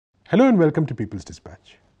Hello and welcome to People's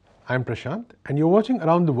Dispatch. I'm Prashant and you're watching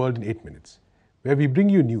Around the World in 8 minutes, where we bring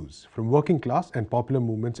you news from working class and popular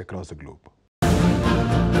movements across the globe.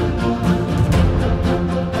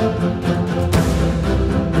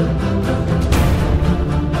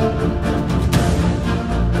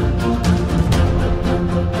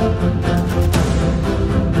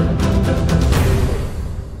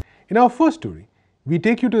 In our first story, we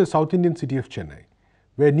take you to the South Indian city of Chennai,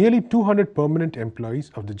 where nearly 200 permanent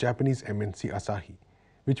employees of the Japanese MNC Asahi,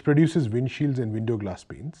 which produces windshields and window glass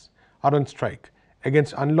paints, are on strike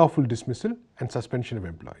against unlawful dismissal and suspension of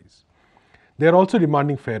employees. They are also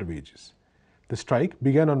demanding fair wages. The strike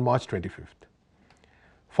began on March 25th.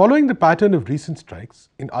 Following the pattern of recent strikes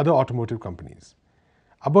in other automotive companies,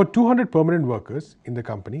 about 200 permanent workers in the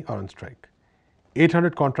company are on strike.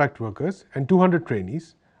 800 contract workers and 200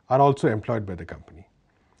 trainees are also employed by the company.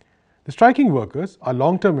 The striking workers are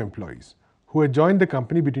long-term employees who had joined the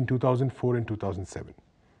company between 2004 and 2007.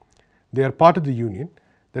 They are part of the union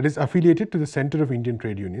that is affiliated to the Center of Indian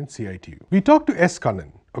Trade Union, CITU. We talked to S.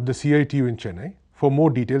 Kannan of the CITU in Chennai for more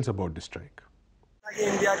details about the strike.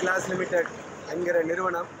 India Glass Limited என்கிற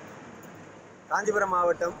நிறுவனம் காஞ்சிபுரம்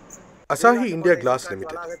மாவட்டம் Asahi India Glass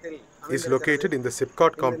Limited is located in the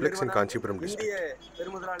Sipcot complex in Kanchipuram district.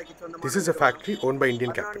 This is a factory owned by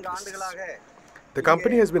Indian capitalists. The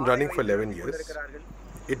company has been running for 11 years.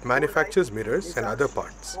 It manufactures mirrors and other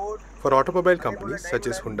parts for automobile companies such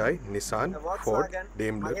as Hyundai, Nissan, Ford,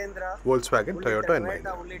 Daimler, Volkswagen, Toyota and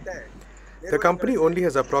Mahindra. The company only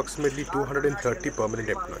has approximately 230 permanent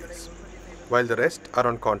employees, while the rest are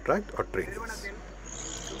on contract or trainees.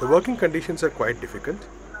 The working conditions are quite difficult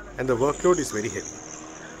and the workload is very heavy.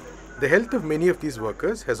 The health of many of these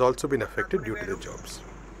workers has also been affected due to their jobs.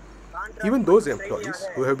 Even those employees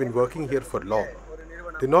who have been working here for long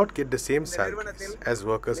do not get the same salaries as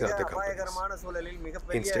workers in other companies.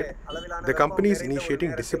 Instead, the company is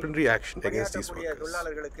initiating disciplinary action against these workers.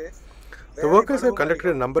 The workers have conducted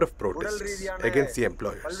a number of protests against the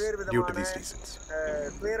employers due to these reasons.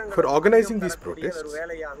 For organizing these protests,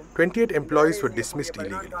 28 employees were dismissed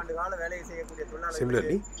illegally.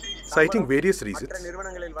 Similarly, citing various reasons,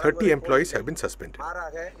 30 employees have been suspended.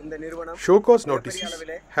 Show cause notices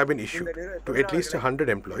have been issued to at least 100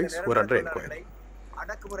 employees who are under inquiry.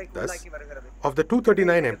 Thus, of the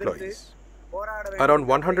 239 employees, around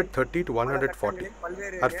 130 to 140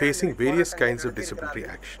 are facing various kinds of disciplinary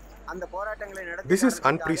action. This is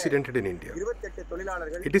unprecedented in India.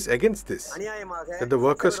 It is against this that the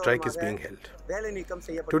workers' strike is being held.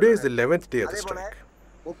 Today is the 11th day of the strike.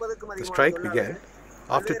 The strike began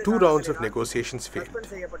after 2 rounds of negotiations failed.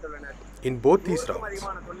 In both these rounds,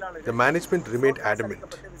 the management remained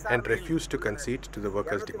adamant and refused to concede to the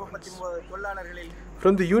workers' demands.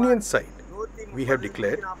 From the union side, we have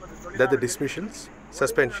declared that the dismissals,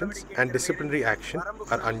 suspensions and disciplinary action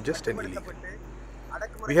are unjust and illegal.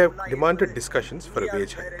 We have demanded discussions for a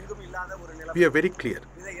wage hike. We are very clear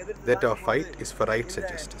that our fight is for rights and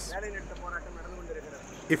justice.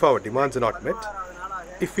 If our demands are not met,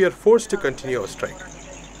 if we are forced to continue our strike,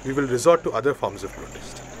 we will resort to other forms of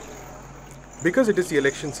protest. Because it is the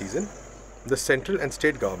election season, the central and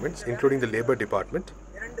state governments, including the Labour Department,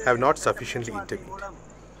 have not sufficiently intervened.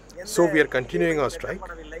 So we are continuing our strike,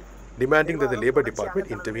 demanding that the Labour Department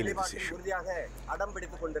intervene in this issue.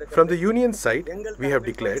 From the union side, we have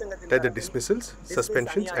declared that the dismissals,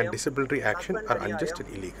 suspensions and disciplinary action are unjust and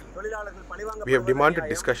illegal. We have demanded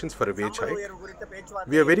discussions for a wage hike.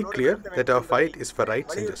 We are very clear that our fight is for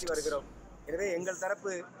rights and justice. எனவே எங்கள்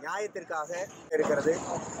தரப்பு நியாயத்திற்காக இருக்கிறது.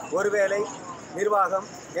 ஒருவேளை நிர்வாகம்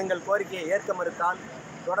எங்கள் கோரிக்கையை ஏற்க மறுத்தால்,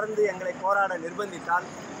 தொடர்ந்து எங்களை போராட நிர்பந்தித்தால்,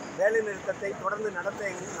 வேலை நிறுத்தத்தை தொடர்ந்து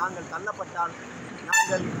நடத்த நாங்கள் தள்ளப்பட்டால்,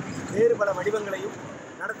 நாங்கள் வேறு பல வடிவங்களையும்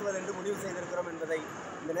நடத்துவதென்று முடிவு செய்திருக்கிறோம் என்பதை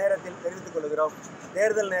இந்த நேரத்தில் தெரிவித்துக் கொள்கிறோம்.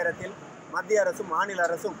 தேர்தல் நேரத்தில் மத்திய அரசும் மாநில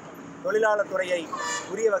அரசும் தொழிலாளர் துறையை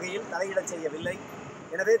உரிய வகையில் தலையிடச் செய்யவில்லை.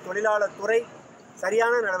 எனவே தொழிலாளர் துறை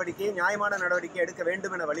சரியான நடவடிக்கை, நியாயமான நடவடிக்கை எடுக்க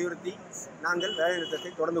வேண்டும் என வலியுறுத்தி நாங்கள் வேலைநிறுத்தத்தை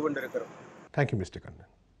தொடர்ந்து கொண்டிருக்கிறோம். Thank you, Mr. Kannan.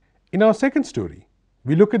 In our second story,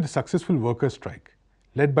 we look at the successful workers' strike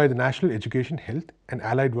led by the National Education, Health and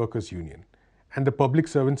Allied Workers Union and the Public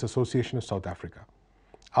Servants Association of South Africa,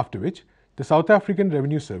 after which the South African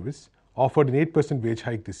Revenue Service offered an 8% wage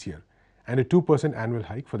hike this year and a 2% annual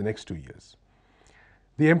hike for the next 2 years.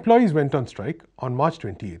 The employees went on strike on March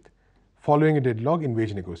 28th, following a deadlock in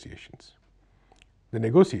wage negotiations. The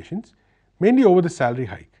negotiations, mainly over the salary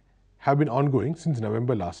hike, have been ongoing since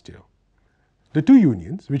November last year. The two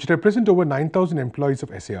unions, which represent over 9,000 employees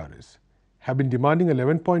of SARS, have been demanding an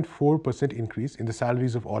 11.4% increase in the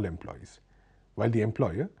salaries of all employees, while the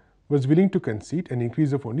employer was willing to concede an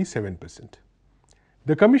increase of only 7%.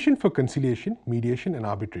 The Commission for Conciliation, Mediation and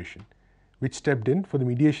Arbitration, which stepped in for the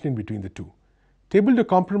mediation in between the two, tabled a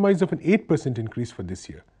compromise of an 8% increase for this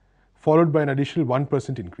year, followed by an additional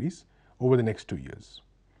 1% increase over the next 2 years.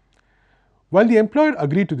 While the employer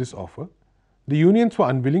agreed to this offer, the unions were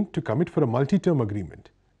unwilling to commit for a multi-term agreement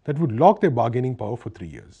that would lock their bargaining power for 3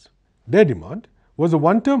 years. Their demand was a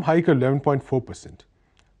one-term hike of 11.4%,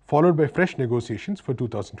 followed by fresh negotiations for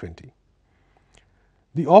 2020.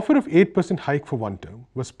 The offer of 8% hike for one term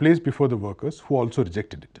was placed before the workers, who also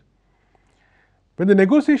rejected it. When the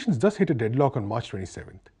negotiations thus hit a deadlock on March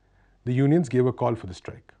 27th, the unions gave a call for the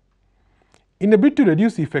strike. In a bid to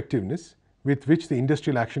reduce the effectiveness with which the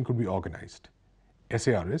industrial action could be organized,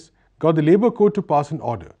 SARS got the Labour Code to pass an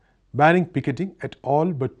order banning picketing at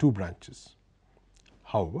all but 2 branches.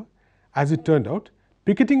 However, as it turned out,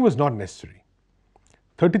 picketing was not necessary.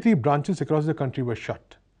 33 branches across the country were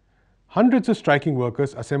shut. Hundreds of striking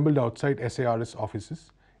workers assembled outside SARS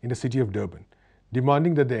offices in the city of Durban,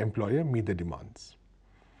 demanding that their employer meet their demands.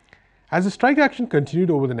 As the strike action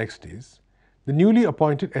continued over the next days, the newly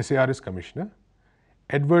appointed SARS Commissioner,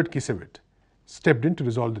 Edward Kisewit, stepped in to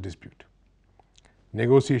resolve the dispute.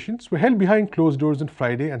 Negotiations were held behind closed doors on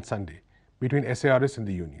Friday and Sunday between SARS and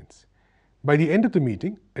the unions. By the end of the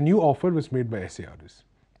meeting, a new offer was made by SARS.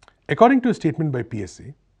 According to a statement by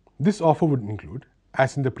PSA, this offer would include,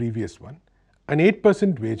 as in the previous one, an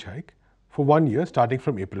 8% wage hike for 1 year starting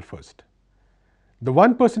from April 1st. The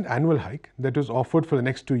 1% annual hike that was offered for the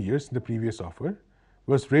next 2 years in the previous offer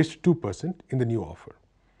was raised to 2% in the new offer.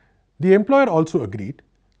 The employer also agreed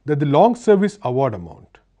that the long service award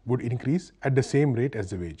amount would increase at the same rate as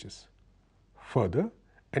the wages. Further,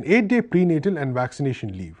 an 8-day prenatal and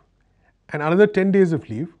vaccination leave and another 10 days of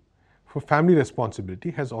leave for family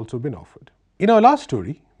responsibility has also been offered. In our last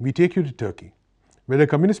story, we take you to Turkey, where the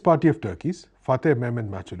Communist Party of Turkey's Fatih Mehmet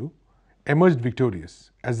Maçolu emerged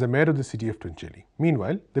victorious as the mayor of the city of Tunceli.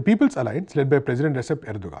 Meanwhile, the People's Alliance, led by President Recep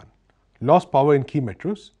Erdogan, lost power in key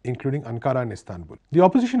metros, including Ankara and Istanbul. The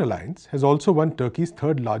opposition alliance has also won Turkey's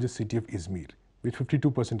third largest city of Izmir, with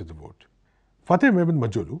 52% of the vote. Fatih Mehmet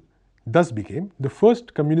Maçolu thus became the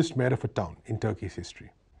first communist mayor of a town in Turkey's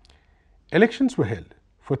history. Elections were held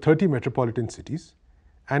for 30 metropolitan cities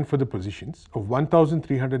and for the positions of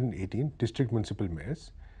 1,318 district municipal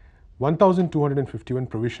mayors, 1,251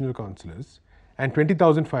 provincial councillors, and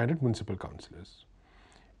 20,500 municipal councillors.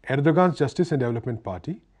 Erdogan's Justice and Development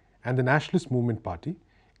Party and the Nationalist Movement Party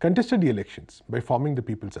contested the elections by forming the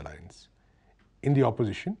People's Alliance. In the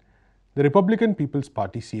opposition, the Republican People's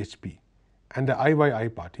Party (CHP) and the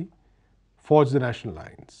IYI Party forged the National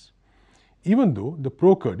Alliance. Even though the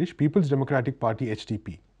pro-Kurdish People's Democratic Party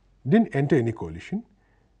 (HDP) didn't enter any coalition,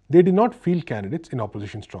 they did not field candidates in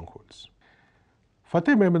opposition strongholds.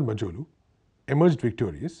 Fatih Mehmet Maçolu emerged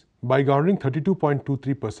victorious by garnering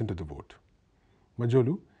 32.23% of the vote.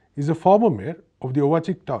 Maçolu is a former mayor of the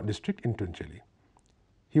Ovacık district in Tunceli.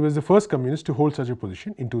 He was the first communist to hold such a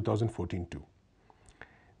position in 2014 too.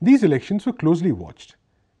 These elections were closely watched,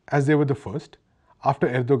 as they were the first after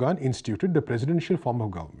Erdogan instituted the presidential form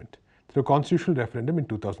of government through a constitutional referendum in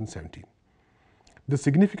 2017. The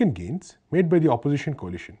significant gains made by the opposition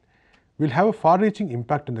coalition will have a far-reaching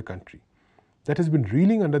impact on the country that has been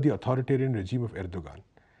reeling under the authoritarian regime of Erdogan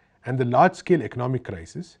and the large-scale economic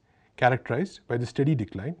crisis characterized by the steady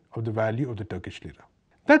decline of the value of the Turkish lira.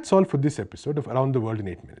 That's all for this episode of Around the World in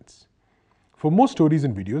 8 Minutes. For more stories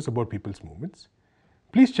and videos about people's movements,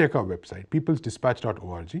 please check our website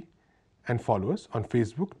peoplesdispatch.org and follow us on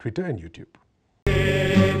Facebook, Twitter and YouTube.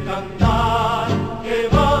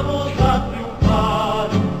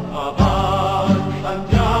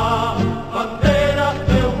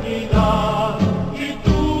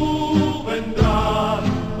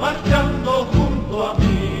 Marchando junto a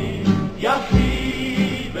mí y así